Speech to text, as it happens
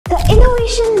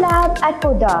Innovation Lab at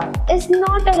Podar is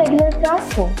not a regular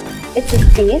classroom. It's a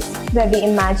space where we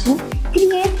imagine,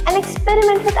 create and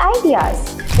experiment with ideas.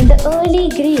 In the early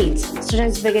grades,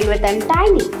 students begin with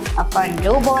mTiny, a fun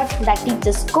robot that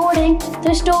teaches coding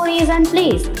through stories and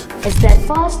plays. It's their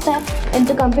first step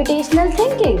into computational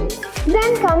thinking.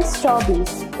 Then comes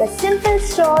Strawbees, where simple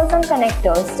straws and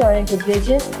connectors turn into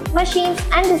bridges, machines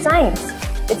and designs.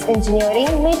 It's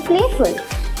engineering made playful.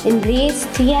 In grades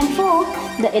 3 and 4,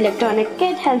 the electronic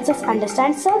kit helps us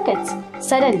understand circuits.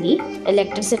 Suddenly,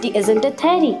 electricity isn't a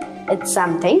theory. It's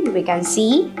something we can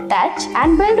see, touch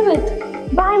and build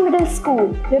with. By middle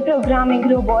school, we're programming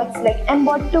robots like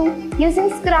mbot2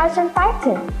 using Scratch and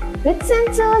Python. With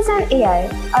sensors and AI,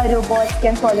 our robots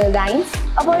can follow lines,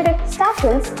 avoid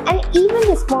obstacles, and even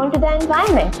respond to the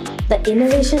environment. The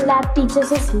Innovation Lab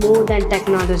teaches us more than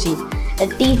technology.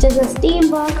 It teaches us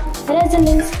teamwork,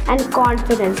 resilience, and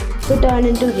confidence to turn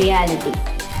into reality.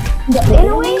 The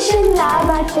Innovation Lab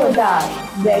at Podar,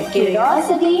 where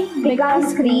curiosity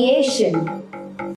becomes creation.